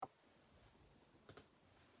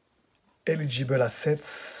Eligible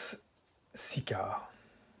assets, SICAR.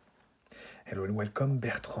 Hello and welcome,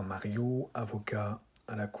 Bertrand Mariot, avocat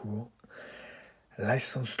à la cour,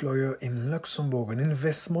 licensed lawyer in Luxembourg, an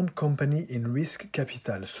investment company in risk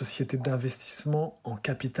capital, société d'investissement en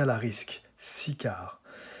capital à risque, SICAR,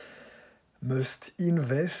 must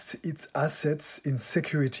invest its assets in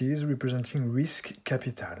securities representing risk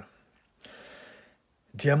capital.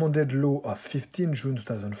 The amended law of 15 June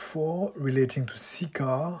 2004 relating to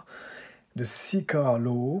SICAR, the SICAR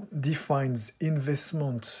law defines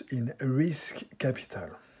investment in risk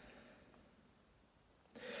capital.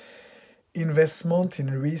 Investment in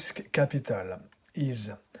risk capital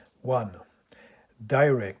is 1.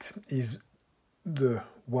 Direct is the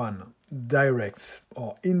 1. Direct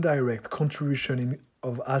or indirect contribution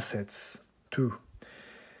of assets to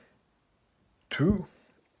 2.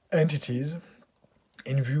 Entities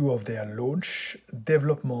in view of their launch,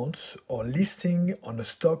 development, or listing on a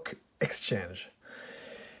stock exchange.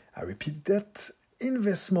 I repeat that.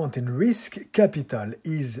 Investment in risk capital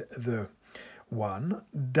is the 1.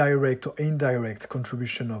 Direct or indirect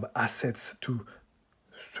contribution of assets to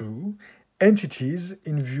 2. Entities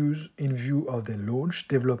in view of their launch,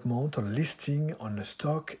 development, or listing on a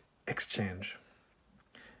stock exchange.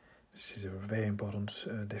 This is a very important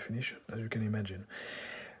definition, as you can imagine.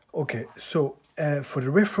 Okay, so for the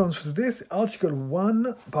reference to this, Article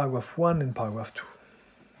 1, Paragraph 1 and Paragraph 2.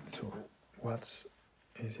 So what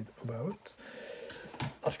is it about?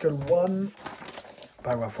 Article 1,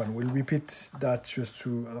 Paragraph 1. We'll repeat that just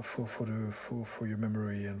to for your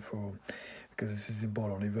memory and because this is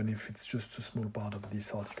important, even if it's just a small part of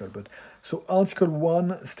this article. But so Article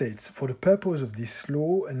 1 states, for the purpose of this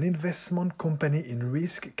law, an investment company in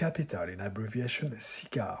risk capital, in abbreviation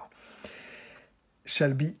SICAR,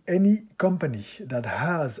 shall be any company that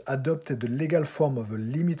has adopted the legal form of a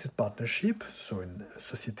limited partnership, so une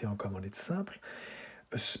société en commandite simple,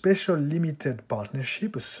 a special limited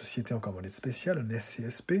partnership, a société en commandite spéciale, un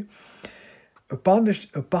SCSP, a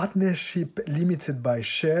partnership limited by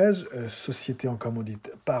shares, a société en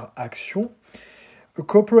commandite par action, a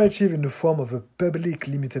cooperative in the form of a public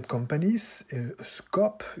limited companies, a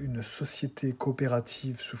SCOP, une société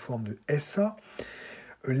coopérative sous forme de SA,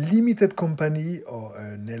 a limited company or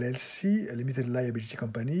an LLC, a limited liability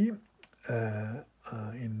company,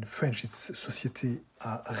 in French it's société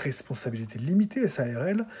à responsabilité limitée,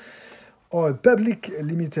 SARL, or a public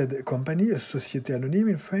limited company, a société anonyme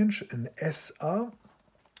in French, an SA,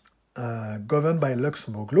 governed by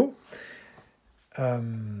Luxembourg law.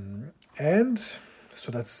 And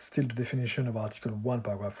so that's still the definition of Article 1,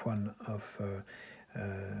 Paragraph 1 of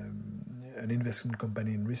an investment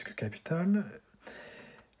company in risk capital,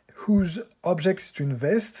 whose object is to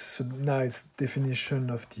invest. So now it's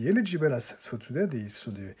definition of the eligible assets for today.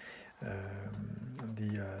 So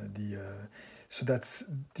that's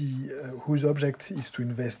whose object is to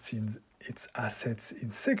invest in its assets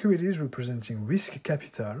in securities representing risk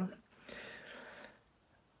capital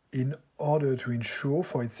in order to ensure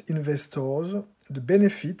for its investors the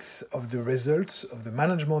benefits of the results of the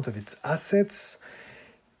management of its assets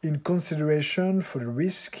in consideration for the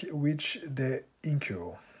risk which they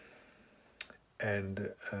incur. And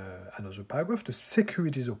another paragraph, the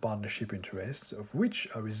securities or partnership interests of which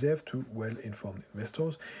are reserved to well-informed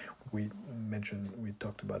investors. We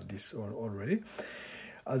talked about this already,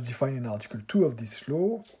 as defined in Article 2 of this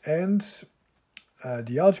law, and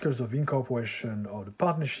the articles of incorporation or the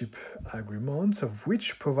partnership agreement of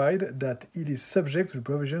which provide that it is subject to the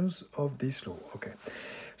provisions of this law. Okay.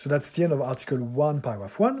 So that's the end of Article 1,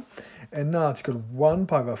 Paragraph 1. And now Article 1,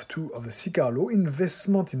 Paragraph 2 of the SICAR law,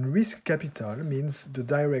 investment in risk capital means the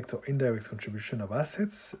direct or indirect contribution of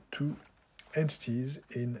assets to entities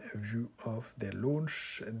in view of their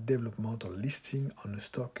launch, development, or listing on a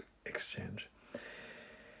stock exchange.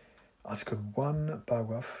 Article 1,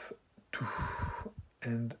 Paragraph 2.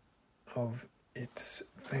 End of it.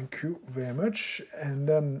 Thank you very much. And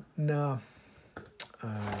then now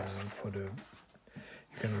for the...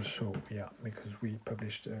 You can also, because we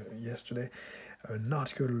published yesterday an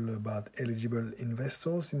article about eligible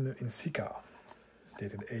investors in SICAR,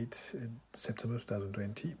 dated 8 September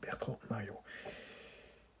 2020, Bertrand Mariot.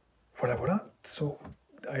 Voilà. So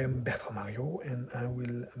I am Bertrand Mariot, and I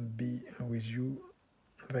will be with you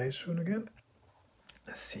very soon again.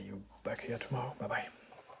 See you back here tomorrow. Bye-bye.